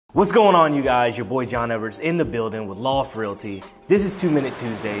What's going on, you guys? Your boy John Edwards in the building with Loft Realty. This is 2 Minute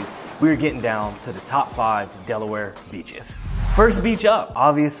Tuesdays. We're getting down to the top 5 Delaware beaches. First beach up,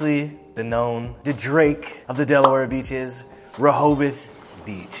 obviously the Drake of the Delaware Beaches, Rehoboth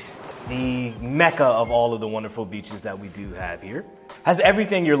Beach. The mecca of all of the wonderful beaches that we do have here. Has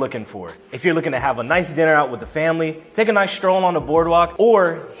everything you're looking for. If you're looking to have a nice dinner out with the family, take a nice stroll on the boardwalk,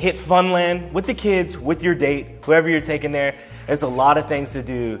 or hit Funland with the kids, with your date, whoever you're taking there, there's a lot of things to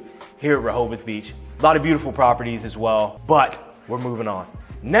do here at Rehoboth Beach. A lot of beautiful properties as well, but we're moving on.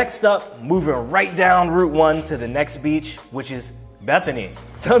 Next up, moving right down Route 1 to the next beach, which is Bethany.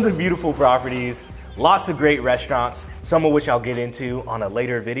 Tons of beautiful properties, lots of great restaurants, some of which I'll get into on a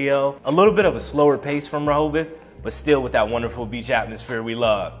later video. A little bit of a slower pace from Rehoboth, but still with that wonderful beach atmosphere we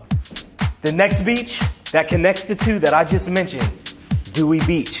love. The next beach that connects the two that I just mentioned, Dewey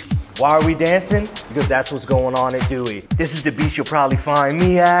Beach. Why are we dancing? Because that's what's going on at Dewey. This is the beach you'll probably find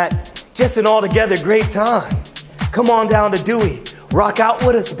me at. Just an altogether great time. Come on down to Dewey. Rock out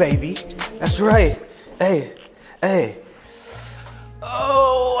with us, baby. That's right. Hey.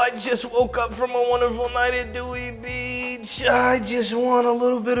 Oh, I just woke up from a wonderful night at Dewey Beach. I just want a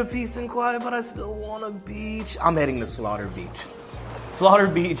little bit of peace and quiet, but I still want a beach. I'm heading to Slaughter Beach. Slaughter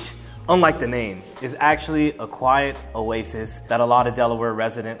Beach, unlike the name, is actually a quiet oasis that a lot of Delaware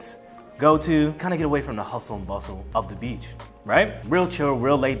residents go to, kind of get away from the hustle and bustle of the beach, right? Real chill,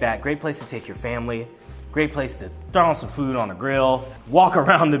 real laid back, great place to take your family, great place to throw on some food on a grill, walk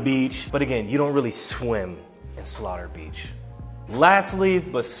around the beach. But again, you don't really swim in Slaughter Beach. Lastly,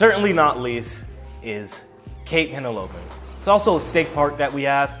 but certainly not least, is Cape Henlopen. It's also a state park that we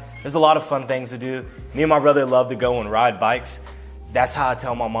have. There's a lot of fun things to do. Me and my brother love to go and ride bikes. That's how I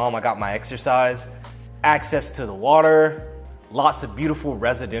tell my mom I got my exercise. Access to the water, lots of beautiful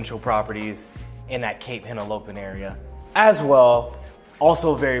residential properties in that Cape Henlopen area. As well,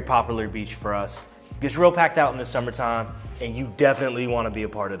 also a very popular beach for us. Gets real packed out in the summertime, and you definitely want to be a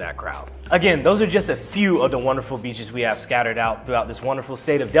part of that crowd. Again, those are just a few of the wonderful beaches we have scattered out throughout this wonderful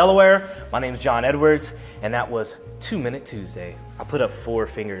state of Delaware. My name is John Edwards, and that was 2 Minute Tuesday. I put up 4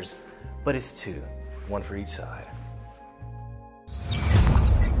 fingers, but it's 2, 1 for each side.